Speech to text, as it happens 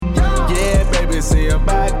say I'm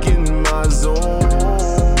back in my zone.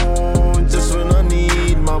 Just when I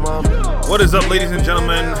need mama. What is up, ladies and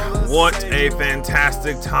gentlemen? What a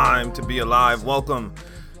fantastic time to be alive. Welcome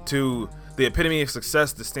to the epitome of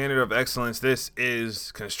success, the standard of excellence. This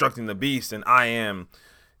is Constructing the Beast, and I am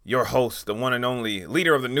your host, the one and only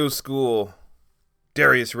leader of the new school,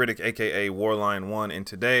 Darius Riddick, aka Warline One. And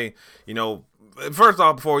today, first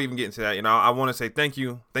off, before we even get into that, I want to say thank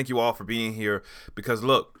you all for being here, because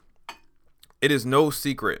look, it is no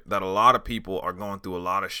secret that a lot of people are going through a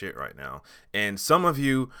lot of shit right now, and some of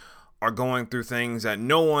you are going through things that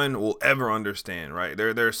no one will ever understand, right?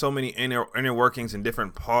 There are so many inner workings and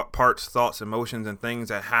different parts, thoughts, emotions, and things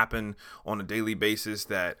that happen on a daily basis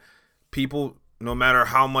that people, no matter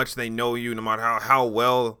how much they know you, no matter how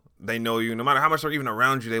well they know you, no matter how much they're even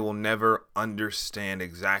around you, they will never understand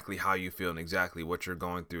exactly how you feel and exactly what you're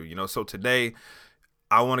going through. So today,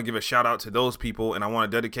 I want to give a shout out to those people, and I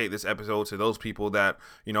want to dedicate this episode to those people that,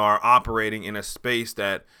 are operating in a space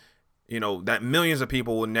that, that millions of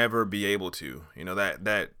people will never be able to,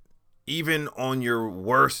 that even on your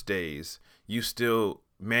worst days, you still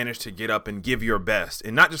manage to get up and give your best,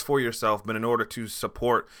 and not just for yourself, but in order to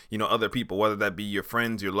support, other people, whether that be your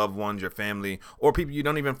friends, your loved ones, your family, or people you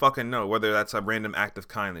don't even fucking know, whether that's a random act of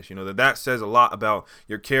kindness. That says a lot about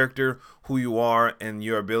your character, who you are, and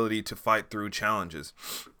your ability to fight through challenges.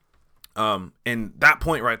 And that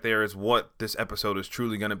point right there is what this episode is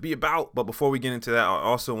truly going to be about. But before we get into that, I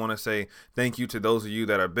also want to say thank you to those of you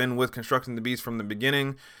that have been with Constructing the Beast from the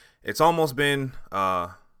beginning. It's almost been,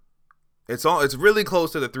 it's really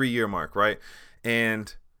close to the 3-year mark, right?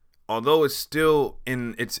 And although it's still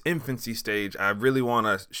in its infancy stage, I really want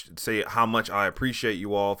to say how much I appreciate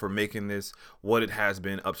you all for making this what it has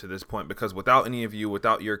been up to this point, because without any of you,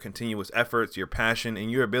 without your continuous efforts, your passion, and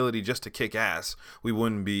your ability just to kick ass, we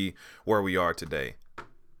wouldn't be where we are today.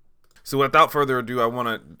 So without further ado, I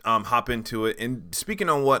want to hop into it. And speaking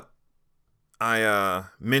on what I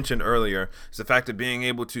mentioned earlier, is the fact of being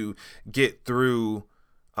able to get through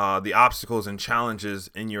the obstacles and challenges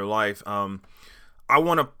in your life. I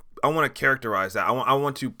want to characterize that. I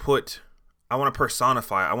want to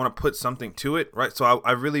personify it. I want to put something to it, right? So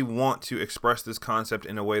I really want to express this concept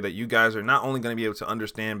in a way that you guys are not only going to be able to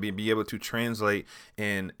understand, be able to translate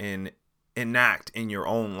and enact in your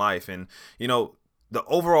own life. And, the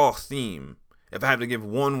overall theme, if I have to give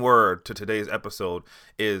one word to today's episode,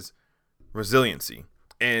 is resiliency.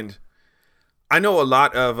 And I know a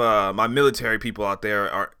lot of my military people out there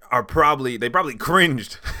are probably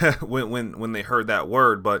cringed when they heard that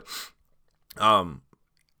word, but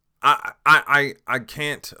I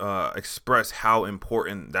can't express how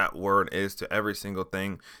important that word is to every single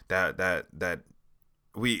thing that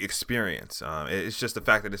we experience. It's just the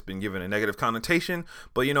fact that it's been given a negative connotation,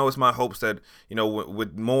 but it's my hopes that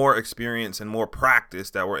with more experience and more practice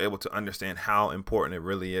that we're able to understand how important it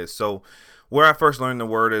really is. So where I first learned the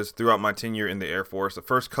word is throughout my tenure in the Air Force. The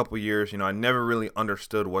first couple years, I never really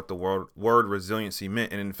understood what the word resiliency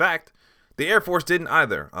meant. And in fact, the Air Force didn't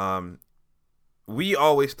either. We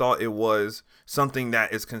always thought it was something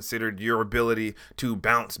that is considered your ability to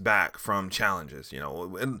bounce back from challenges.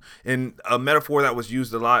 And a metaphor that was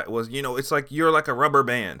used a lot was, it's like you're like a rubber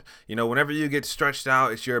band. Whenever you get stretched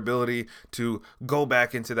out, it's your ability to go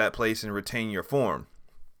back into that place and retain your form.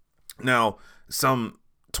 Now, some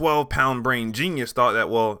 12-pound brain genius thought that,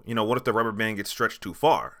 what if the rubber band gets stretched too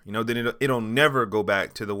far? Then it'll never go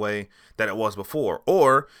back to the way that it was before.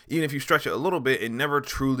 Or even if you stretch it a little bit, it never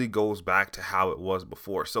truly goes back to how it was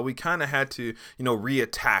before. So we kind of had to,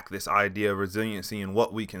 reattack this idea of resiliency and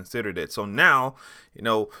what we considered it. So now,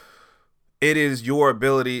 it is your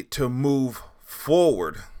ability to move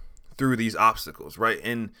forward through these obstacles, right?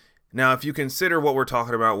 And now if you consider what we're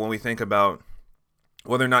talking about when we think about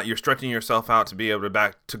whether or not you're stretching yourself out to be able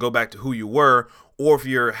to go back to who you were, or if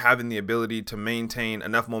you're having the ability to maintain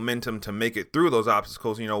enough momentum to make it through those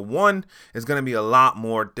obstacles, one is going to be a lot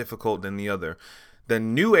more difficult than the other. The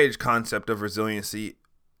new age concept of resiliency,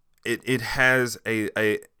 it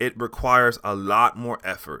requires a lot more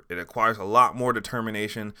effort. It requires a lot more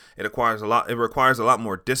determination. It requires a lot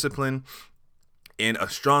more discipline and a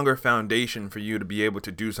stronger foundation for you to be able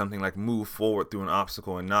to do something like move forward through an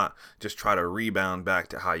obstacle and not just try to rebound back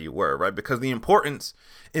to how you were, right? Because the importance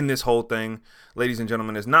in this whole thing, ladies and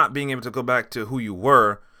gentlemen, is not being able to go back to who you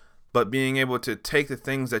were, but being able to take the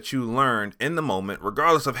things that you learned in the moment,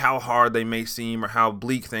 regardless of how hard they may seem or how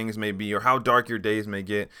bleak things may be or how dark your days may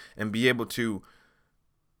get, and be able to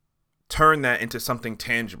turn that into something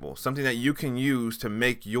tangible, something that you can use to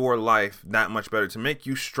make your life that much better, to make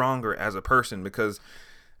you stronger as a person. Because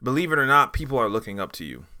believe it or not, people are looking up to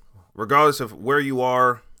you, regardless of where you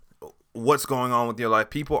are, what's going on with your life,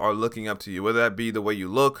 people are looking up to you, whether that be the way you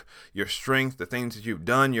look, your strength, the things that you've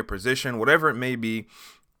done, your position, whatever it may be.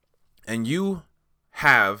 And you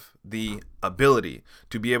have the ability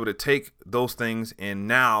to be able to take those things and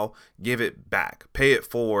now give it back, pay it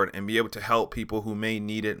forward, and be able to help people who may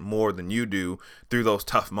need it more than you do through those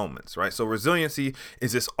tough moments, right? So resiliency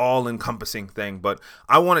is this all-encompassing thing, but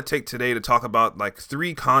I want to take today to talk about like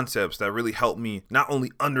 3 concepts that really help me not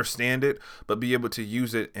only understand it, but be able to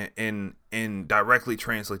use it and directly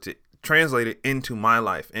translate it into my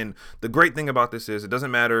life. And the great thing about this is it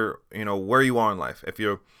doesn't matter, where you are in life. If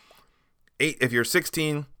you're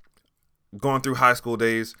 16, going through high school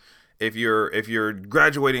days, if you're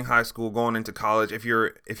graduating high school, going into college, if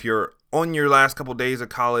you're on your last couple days of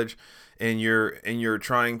college and you're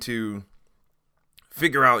trying to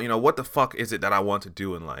figure out, what the fuck is it that I want to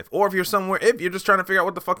do in life? Or if you're just trying to figure out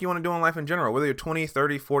what the fuck you want to do in life in general, whether you're 20,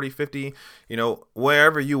 30, 40, 50,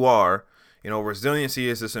 wherever you are, resiliency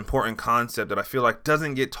is this important concept that I feel like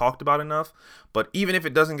doesn't get talked about enough. But even if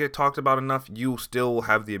it doesn't get talked about enough, you still will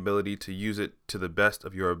have the ability to use it to the best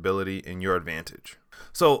of your ability and your advantage.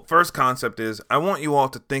 So first concept is I want you all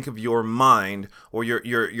to think of your mind or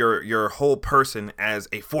your whole person as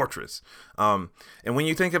a fortress. And when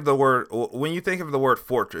you think of the word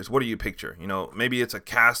fortress, what do you picture? Maybe it's a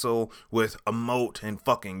castle with a moat and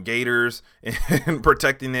fucking gators and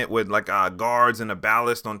protecting it with like guards and a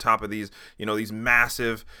ballast on top of these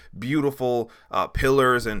massive, beautiful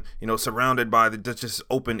pillars and surrounded by the just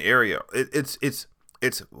open area.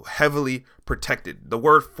 It's heavily protected. The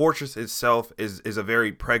word fortress itself is a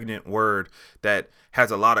very pregnant word that has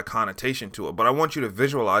a lot of connotation to it. But I want you to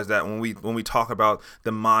visualize that when we talk about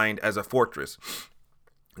the mind as a fortress.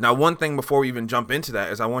 Now, one thing before we even jump into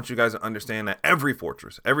that is I want you guys to understand that every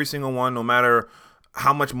fortress, every single one, no matter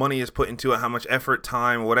how much money is put into it, how much effort,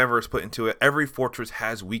 time, whatever is put into it, every fortress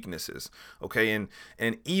has weaknesses. Okay,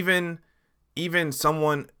 and even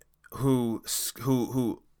someone who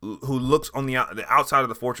looks on the outside of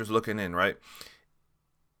the fortress looking in, right?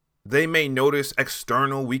 They may notice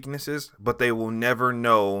external weaknesses, but they will never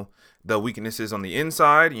know the weaknesses on the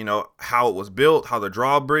inside, how it was built, how the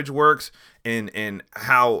drawbridge works, and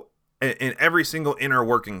how in every single inner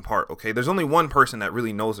working part, okay? There's only one person that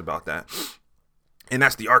really knows about that. And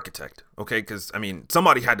that's the architect, okay? Because,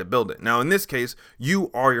 somebody had to build it. Now, in this case, you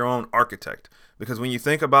are your own architect. Because when you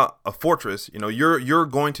think about a fortress, you're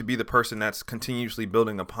going to be the person that's continuously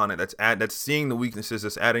building upon it, that's seeing the weaknesses,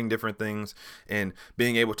 that's adding different things, and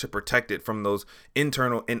being able to protect it from those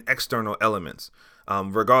internal and external elements,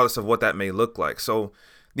 regardless of what that may look like. So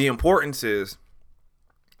the importance is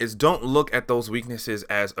don't look at those weaknesses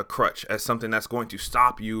as a crutch, as something that's going to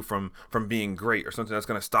stop you from being great, or something that's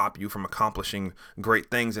going to stop you from accomplishing great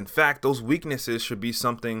things. In fact, those weaknesses should be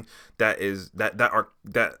something that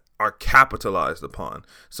are capitalized upon.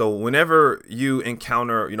 So whenever you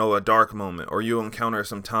encounter, a dark moment, or you encounter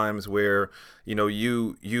some times where,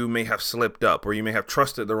 you may have slipped up, or you may have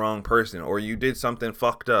trusted the wrong person, or you did something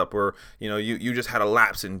fucked up, or, you just had a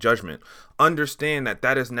lapse in judgment, understand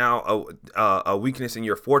that is now a weakness in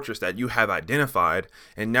your fortress that you have identified.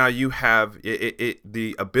 And now you have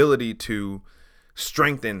the ability to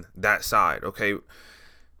strengthen that side. Okay.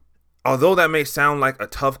 Although that may sound like a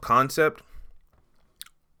tough concept,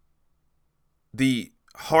 the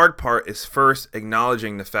hard part is first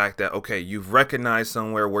acknowledging the fact that, okay, you've recognized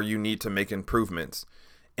somewhere where you need to make improvements,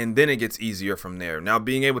 and then it gets easier from there. Now,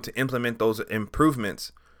 being able to implement those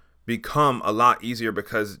improvements become a lot easier,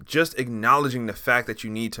 because just acknowledging the fact that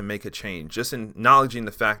you need to make a change, just acknowledging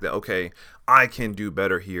the fact that, okay, I can do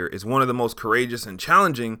better here, is one of the most courageous and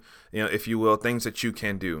challenging, if you will, things that you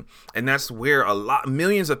can do. And that's where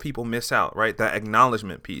millions of people miss out, right? That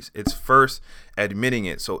acknowledgement piece. It's first admitting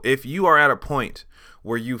it. So if you are at a point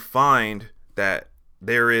where you find that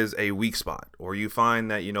there is a weak spot, or you find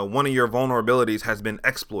that, one of your vulnerabilities has been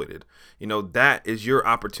exploited, that is your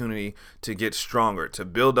opportunity to get stronger, to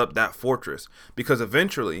build up that fortress, because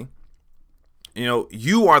eventually,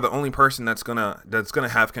 you are the only person that's gonna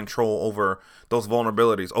have control over those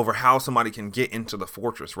vulnerabilities, over how somebody can get into the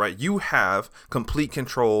fortress, right? You have complete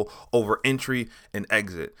control over entry and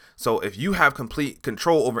exit. So if you have complete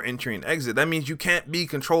control over entry and exit, that means you can't be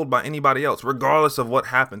controlled by anybody else, regardless of what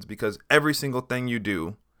happens, because every single thing you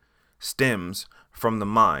do stems from the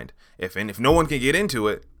mind. If no one can get into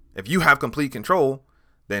it, if you have complete control,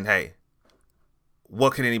 then hey,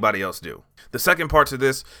 what can anybody else do? The second part to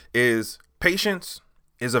this is patience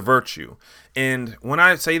is a virtue. And when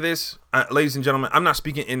I say this, ladies and gentlemen, I'm not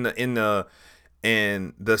speaking in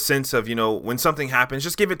the sense of, when something happens,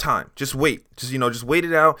 just give it time, just wait, just wait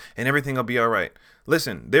it out and everything will be all right.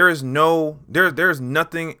 listen, there's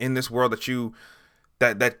nothing in this world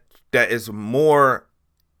that is more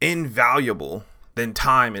invaluable than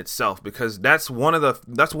time itself, because that's one of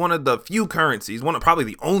the few currencies, probably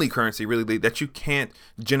the only currency really that you can't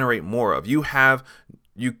generate more of. You have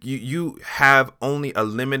only a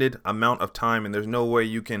limited amount of time, and there's no way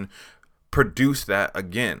you can produce that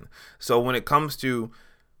again. So when it comes to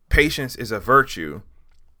patience is a virtue,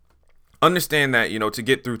 understand that, to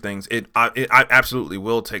get through things, it absolutely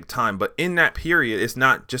will take time. But in that period, it's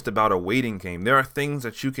not just about a waiting game. There are things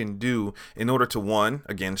that you can do in order to, one,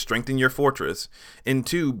 again, strengthen your fortress, and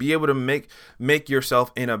two, be able to make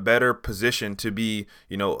yourself in a better position to be,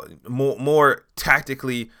 more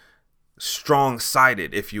tactically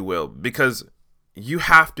strong-sided, if you will, because you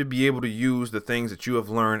have to be able to use the things that you have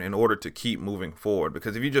learned in order to keep moving forward.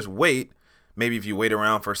 Because if you just wait, maybe if you wait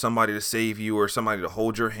around for somebody to save you or somebody to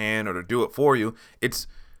hold your hand or to do it for you, it's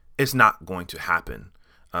not going to happen.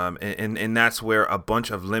 And that's where a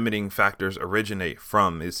bunch of limiting factors originate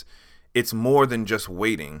from. It's more than just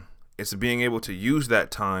waiting. It's being able to use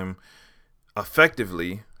that time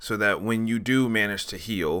effectively so that when you do manage to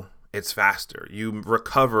heal, it's faster. You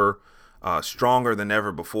recover stronger than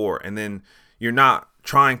ever before. And then you're not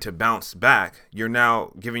trying to bounce back. You're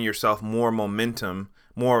now giving yourself more momentum,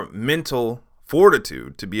 more mental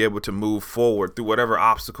fortitude to be able to move forward through whatever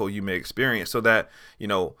obstacle you may experience, so that,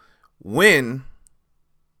 when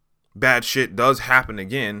bad shit does happen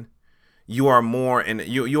again, you are more and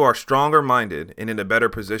you are stronger minded and in a better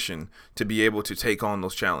position to be able to take on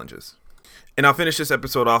those challenges. And I'll finish this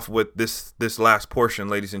episode off with this last portion,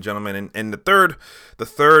 ladies and gentlemen. And the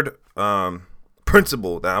third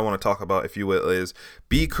principle that I want to talk about, if you will, is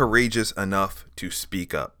be courageous enough to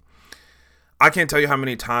speak up. I can't tell you how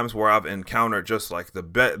many times where I've encountered just like the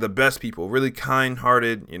best people, really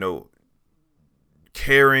kind-hearted,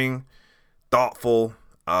 caring, thoughtful,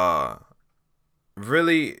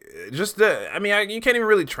 really just you can't even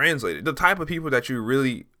really translate it. The type of people that you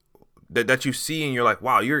really that you see and you're like,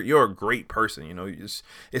 wow, you're a great person.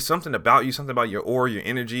 It's something about you, something about your aura, your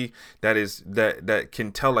energy that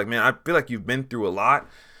can tell, like, man, I feel like you've been through a lot.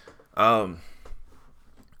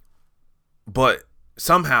 But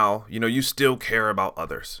somehow, you still care about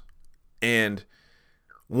others. And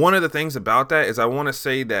one of the things about that is I want to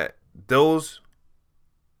say that those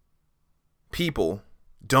people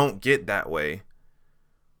don't get that way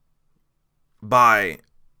by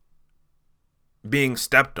being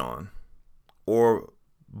stepped on or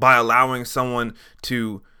by allowing someone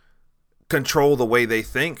to control the way they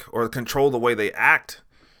think or control the way they act.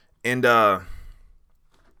 And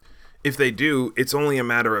if they do, it's only a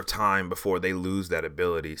matter of time before they lose that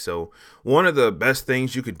ability. So one of the best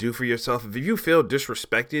things you could do for yourself, if you feel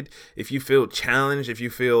disrespected, if you feel challenged, if you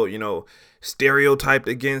feel, stereotyped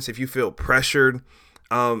against, if you feel pressured,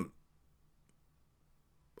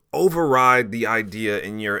 override the idea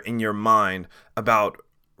in your mind about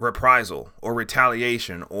reprisal or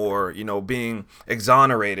retaliation or, being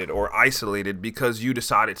exonerated or isolated because you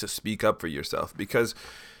decided to speak up for yourself. Because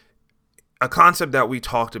a concept that we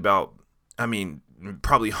talked about,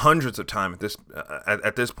 probably hundreds of times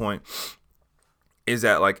at this point, is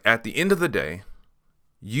that, like, at the end of the day,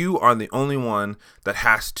 you are the only one that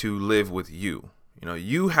has to live with you.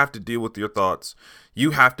 You have to deal with your thoughts.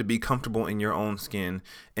 You have to be comfortable in your own skin,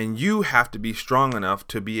 and you have to be strong enough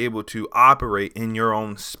to be able to operate in your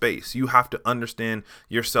own space. You have to understand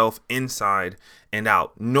yourself inside and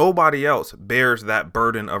out. Nobody else bears that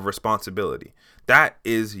burden of responsibility. That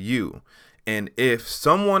is you. And if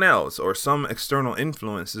someone else or some external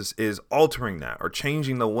influences is altering that or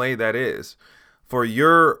changing the way that is for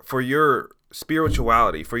your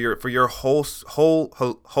spirituality, for your whole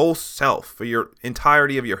self, for your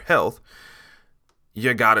entirety of your health,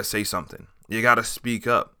 you gotta say something. You gotta speak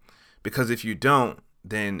up, because if you don't,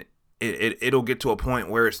 then it'll get to a point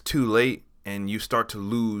where it's too late and you start to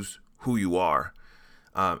lose who you are.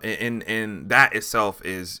 And that itself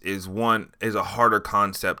is a harder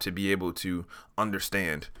concept to be able to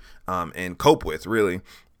understand and cope with, really.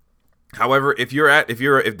 However, if you're at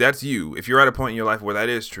a point in your life where that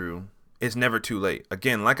is true, it's never too late.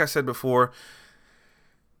 Again, like I said before,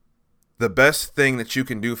 the best thing that you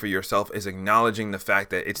can do for yourself is acknowledging the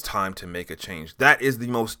fact that it's time to make a change. That is the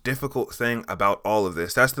most difficult thing about all of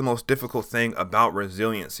this. That's the most difficult thing about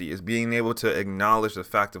resiliency, is being able to acknowledge the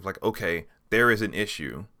fact of, like, okay, there is an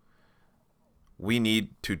issue. We need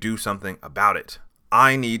to do something about it.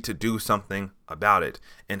 I need to do something about it.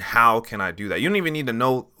 And how can I do that? You don't even need to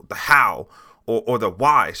know the how or the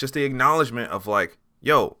why. It's just the acknowledgement of, like,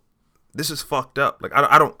 yo, this is fucked up. Like,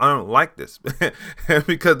 I don't like this.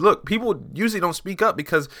 Because look, people usually don't speak up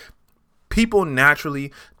because People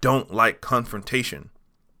naturally don't like confrontation.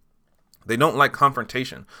 They don't like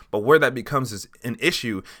confrontation, but where that becomes an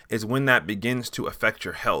issue is when that begins to affect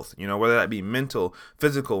your health, whether that be mental,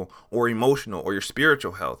 physical, or emotional, or your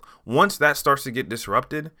spiritual health. Once that starts to get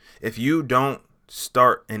disrupted, if you don't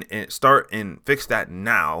start and fix that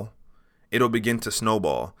now, it'll begin to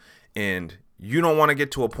snowball. And you don't want to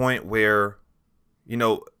get to a point where,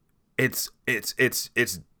 it's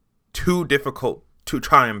too difficult to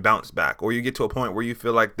try and bounce back, or you get to a point where you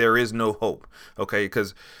feel like there is no hope. Okay,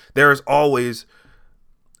 because there is always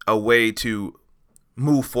a way to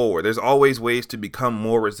move forward. There's always ways to become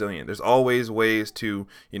more resilient. There's always ways to,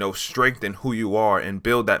 strengthen who you are and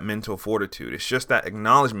build that mental fortitude. It's just that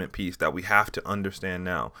acknowledgement piece that we have to understand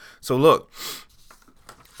now. So look,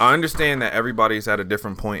 I understand that everybody's at a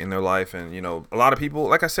different point in their life, and a lot of people,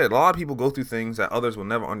 like I said, a lot of people go through things that others will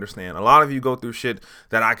never understand. A lot of you go through shit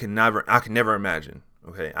that I can never imagine.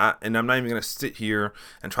 Okay, and I'm not even gonna sit here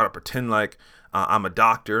and try to pretend like I'm a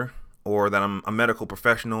doctor or that I'm a medical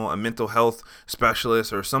professional, a mental health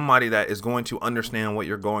specialist, or somebody that is going to understand what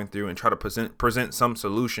you're going through and try to present some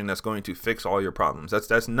solution that's going to fix all your problems.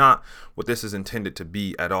 That's not what this is intended to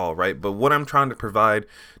be at all, right? But what I'm trying to provide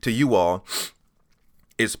to you all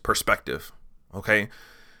is perspective. Okay,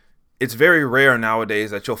 it's very rare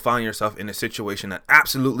nowadays that you'll find yourself in a situation that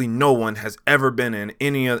absolutely no one has ever been in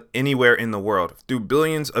anywhere in the world. Through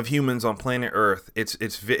billions of humans on planet Earth,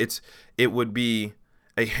 it would be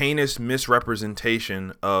a heinous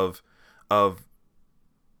misrepresentation of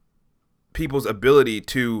people's ability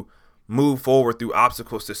to move forward through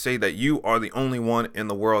obstacles to say that you are the only one in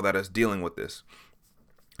the world that is dealing with this.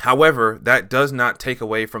 However, that does not take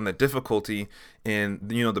away from the difficulty and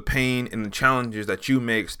the pain and the challenges that you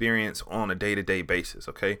may experience on a day-to-day basis.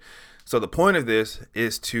 Okay, so the point of this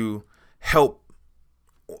is to help,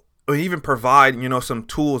 or even provide some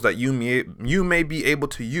tools that you may be able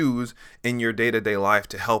to use in your day-to-day life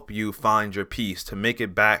to help you find your peace, to make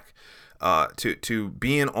it back to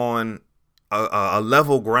being on a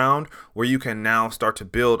level ground where you can now start to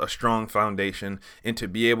build a strong foundation and to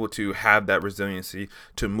be able to have that resiliency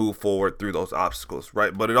to move forward through those obstacles,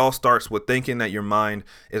 right? But it all starts with thinking that your mind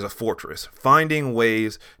is a fortress, finding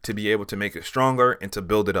ways to be able to make it stronger and to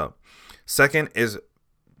build it up. Second is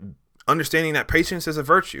understanding that patience is a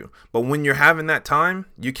virtue, but when you're having that time,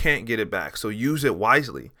 you can't get it back. So use it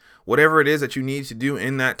wisely. Whatever it is that you need to do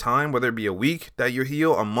in that time, whether it be a week that you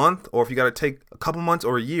heal, a month, or if you got to take a couple months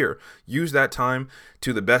or a year, use that time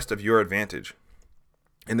to the best of your advantage.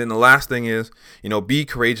 And then the last thing is, be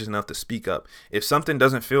courageous enough to speak up. If something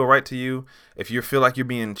doesn't feel right to you, if you feel like you're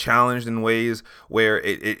being challenged in ways where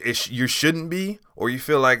you shouldn't be, or you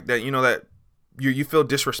feel like that, that you feel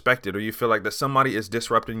disrespected, or you feel like that somebody is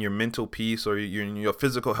disrupting your mental peace or your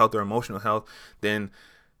physical health or emotional health, then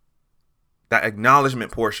that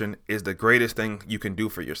acknowledgement portion is the greatest thing you can do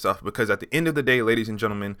for yourself, because at the end of the day, ladies and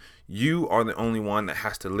gentlemen, you are the only one that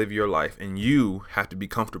has to live your life, and you have to be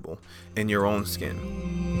comfortable in your own skin.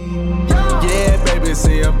 Yeah, baby,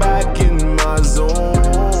 see, I'm back in my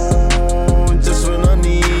zone.